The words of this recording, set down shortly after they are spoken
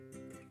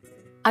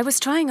I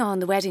was trying on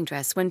the wedding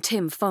dress when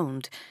Tim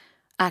phoned.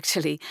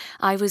 Actually,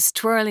 I was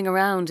twirling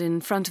around in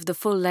front of the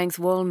full-length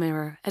wall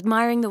mirror,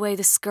 admiring the way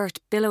the skirt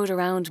billowed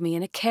around me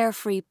in a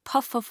carefree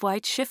puff of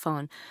white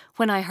chiffon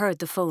when I heard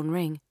the phone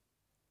ring.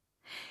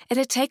 It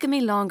had taken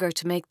me longer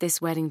to make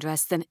this wedding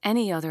dress than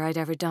any other I'd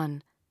ever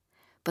done.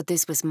 But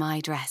this was my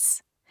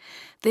dress.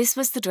 This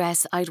was the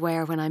dress I'd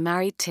wear when I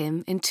married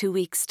Tim in 2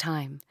 weeks'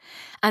 time,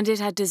 and it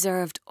had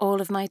deserved all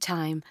of my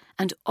time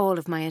and all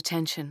of my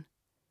attention.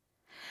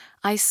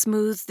 I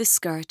smoothed the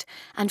skirt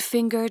and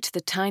fingered the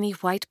tiny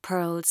white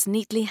pearls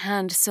neatly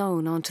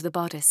hand-sewn onto the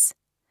bodice.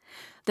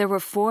 There were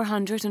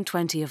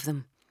 420 of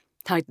them.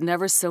 I'd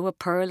never sew a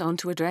pearl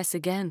onto a dress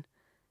again.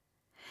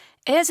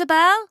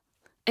 "Isabel,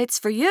 it's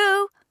for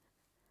you!"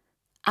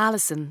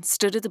 Alison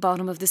stood at the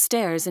bottom of the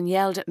stairs and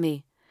yelled at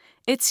me,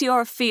 "It's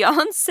your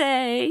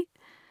fiancé!"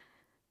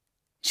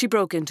 She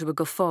broke into a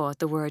guffaw at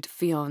the word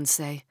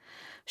fiancé.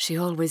 She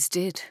always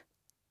did.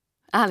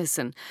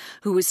 Alison,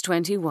 who was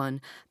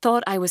 21,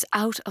 thought I was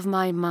out of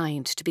my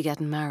mind to be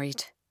getting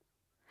married.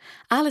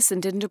 Alison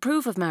didn't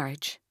approve of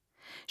marriage.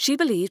 She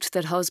believed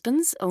that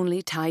husbands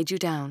only tied you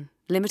down,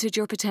 limited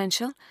your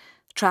potential,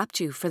 trapped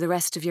you for the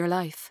rest of your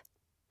life.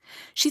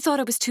 She thought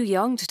I was too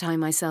young to tie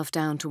myself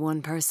down to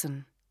one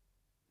person.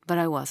 But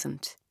I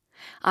wasn't.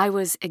 I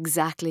was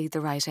exactly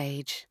the right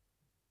age.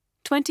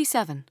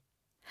 27.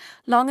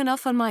 Long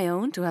enough on my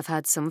own to have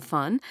had some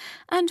fun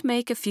and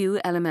make a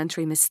few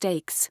elementary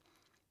mistakes,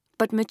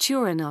 but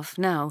mature enough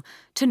now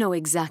to know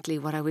exactly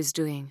what I was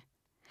doing.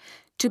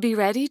 To be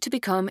ready to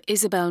become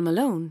Isabel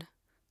Malone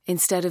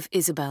instead of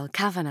Isabel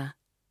Kavanagh.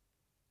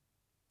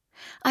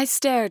 I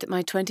stared at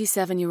my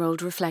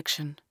 27-year-old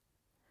reflection.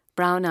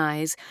 Brown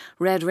eyes,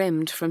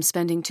 red-rimmed from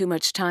spending too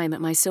much time at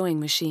my sewing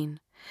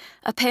machine.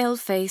 A pale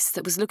face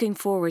that was looking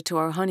forward to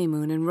our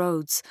honeymoon in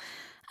Rhodes,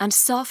 and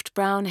soft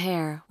brown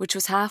hair which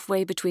was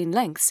halfway between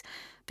lengths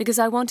because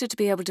I wanted to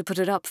be able to put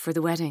it up for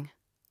the wedding.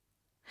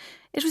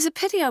 It was a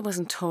pity I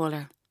wasn't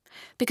taller,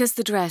 because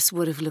the dress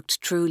would have looked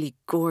truly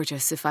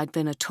gorgeous if I'd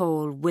been a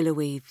tall,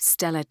 willowy,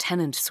 Stella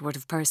Tennant sort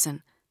of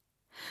person.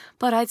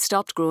 But I'd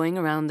stopped growing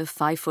around the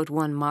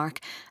 5'1" mark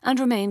and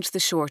remained the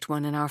short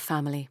one in our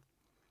family.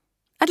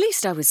 At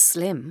least I was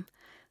slim,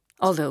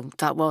 although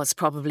that was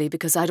probably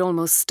because I'd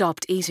almost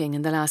stopped eating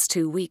in the last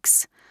 2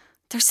 weeks.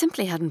 There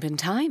simply hadn't been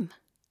time.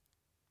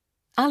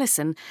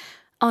 Alison,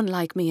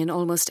 unlike me in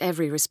almost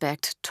every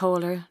respect,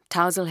 taller,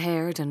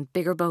 tousle-haired and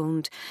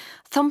bigger-boned,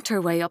 thumped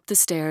her way up the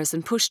stairs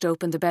and pushed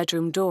open the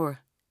bedroom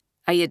door.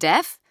 "Are you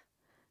deaf?"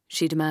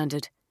 she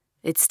demanded.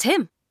 "It's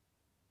Tim."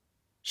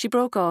 She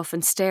broke off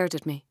and stared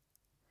at me.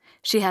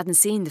 She hadn't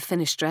seen the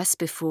finished dress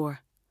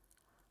before.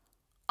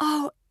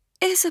 "Oh,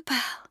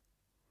 Isabel."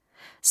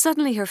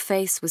 Suddenly her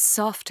face was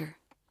softer,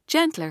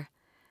 gentler.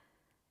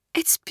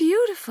 "It's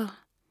beautiful."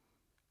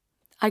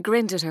 I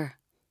grinned at her.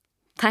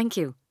 "Thank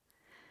you."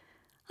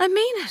 "I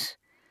mean it,"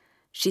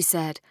 she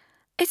said.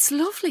 "It's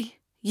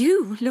lovely.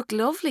 You look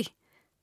lovely."